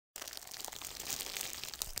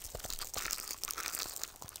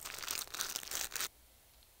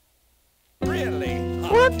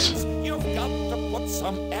What? You've got to put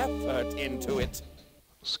some effort into it.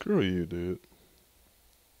 Screw you, dude.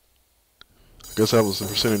 I guess that was the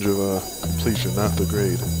percentage of completion, not the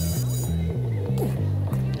grade.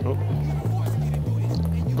 Oh.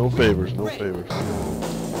 No favors, no favors.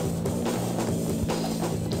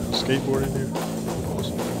 Skateboard in here?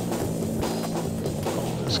 Awesome.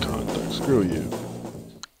 Oh, misconduct. Screw you.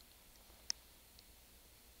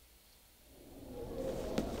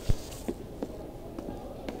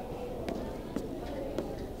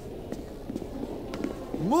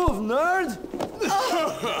 Move, nerd!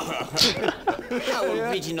 How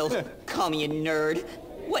original. Call me a nerd.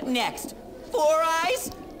 What next? 4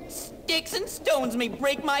 eyes? Sticks and stones may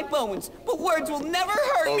break my bones, but words will never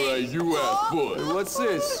hurt me. Alright, you ask boy. What's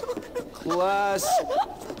this? Class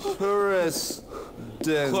president.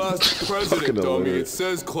 Class president, dummy. It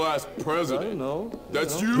says class president. I don't know.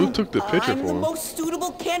 That's you? Who took the picture I'm for the him? most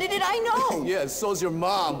suitable candidate I know. Yeah, so's your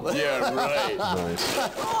mom. Yeah, right. Nice.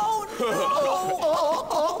 Oh, no.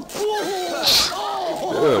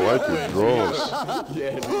 Yeah, wipe your drawers.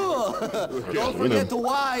 Don't forget to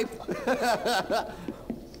wipe.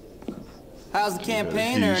 How's the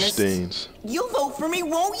campaign, Huge Ernest? stains. You'll vote for me,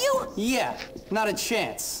 won't you? Yeah, not a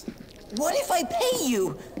chance. What if I pay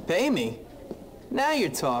you? Pay me? Now you're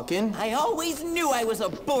talking. I always knew I was a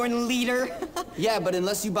born leader. Yeah, but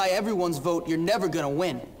unless you buy everyone's vote, you're never gonna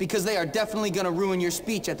win. Because they are definitely gonna ruin your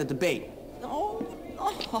speech at the debate.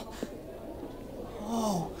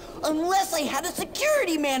 Oh, unless I had a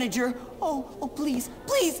security manager. Oh, please,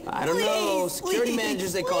 please, I don't know. please, Security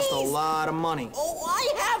managers, they cost a please. lot of money. Oh,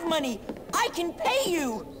 I have money. I can pay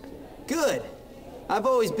you. Good. I've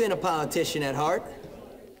always been a politician at heart.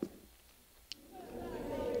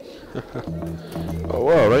 Oh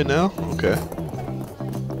wow, right now? Okay.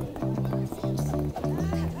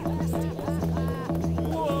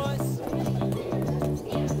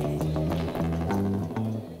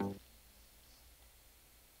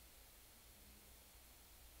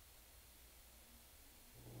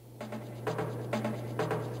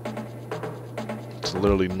 There's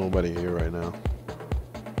literally nobody here right now.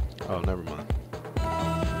 Oh, never mind.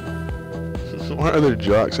 Why are there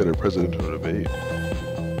jocks at a presidential debate?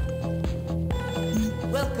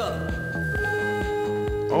 Welcome.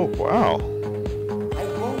 Oh, wow. I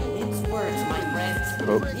won't mince words, my friends.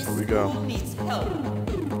 Oh, This here we go. school needs help.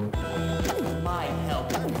 My help.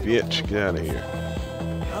 Bitch, get out of here.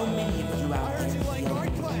 How many of you out there feel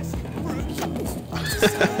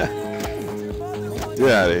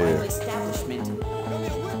Get out of my here. establishment?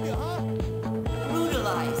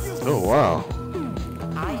 Brutalized. Oh, wow.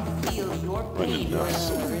 I feel your pain, my Nice.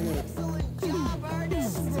 children.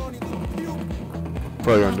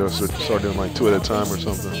 Probably gonna start doing like 2 at a time or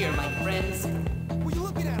something. Here, my friends.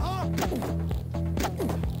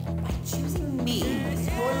 By choosing me as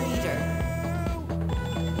your leader.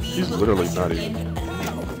 He's literally not even.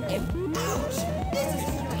 Ouch! This is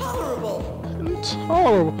intolerable.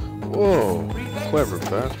 Intolerable. Whoa. Clever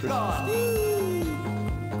bastard.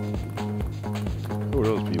 Who are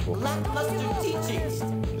those people? Lackluster teachings.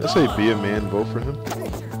 Did I say be a man, vote for him?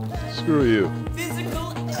 Screw you. Physical.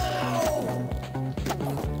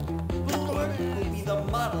 Bullworth will be the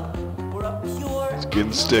model for a pure. It's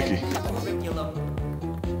getting sticky. Curriculum.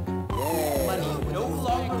 Money no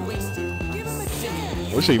longer wasted.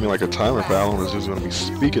 I wish I gave me like a timer for Alan was just gonna be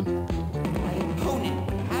speaking. My opponent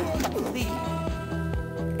would have to believe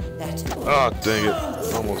that. Ah, dang it.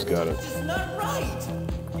 Almost got it. This is not right.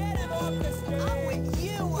 Get him off the screen. I'm with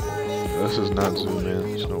you, Ernest. This is not zoom in.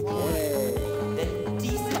 There's no point. That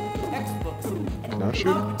decent textbooks and Can I shoot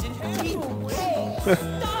him? competent people.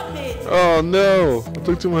 Stop it! Oh no! I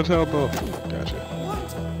took too much health off. Gotcha.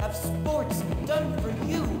 What have sports done for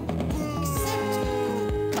you?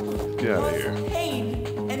 Except Get out of cause here. pain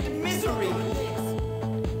and misery.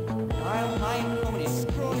 While my opponent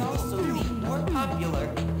may also be more popular,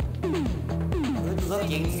 good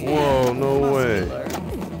looking. Whoa, no way.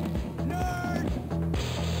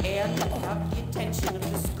 And have the attention of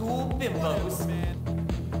the school bimbos.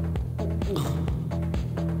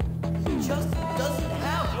 Just doesn't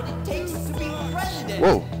have what it takes to be president.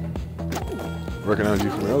 Whoa! Recognized you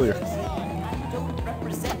from earlier. I don't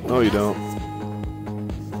represent No, you don't.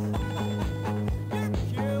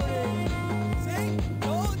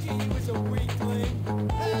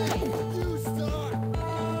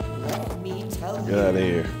 Let me tell Get out of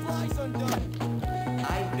here.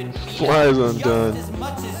 I've been Flies undone. just as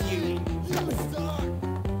much as you.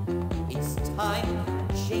 It's time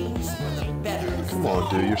for change for the better. Come on,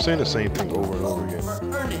 dude. You're saying the same thing over and over again. For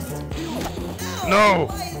Ernest. No!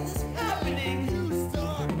 Why is this happening?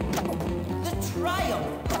 The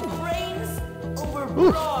triumph of brains over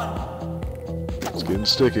Oof. broad getting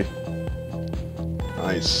sticky.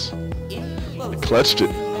 Nice. Clutched it.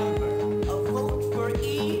 A vote for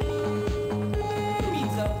E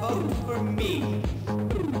means a vote for me.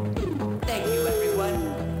 Thank you, everyone.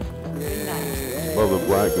 Good night. Love the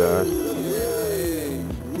black guy.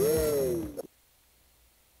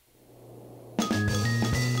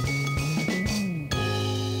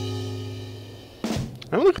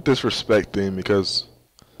 I don't look at this respect thing because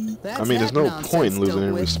I mean there's no point in losing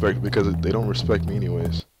any respect because they don't respect me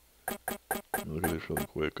anyways. Let me look at this really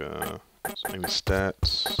quick. Maybe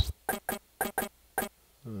stats.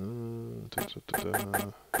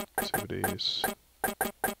 Activities.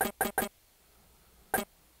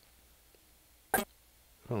 I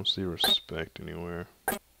don't see respect anywhere.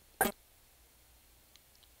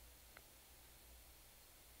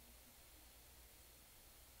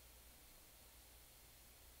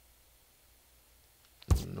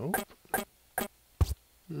 Nope.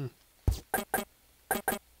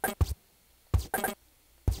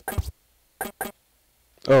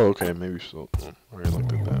 Oh, okay, maybe so. I already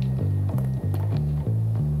looked at that.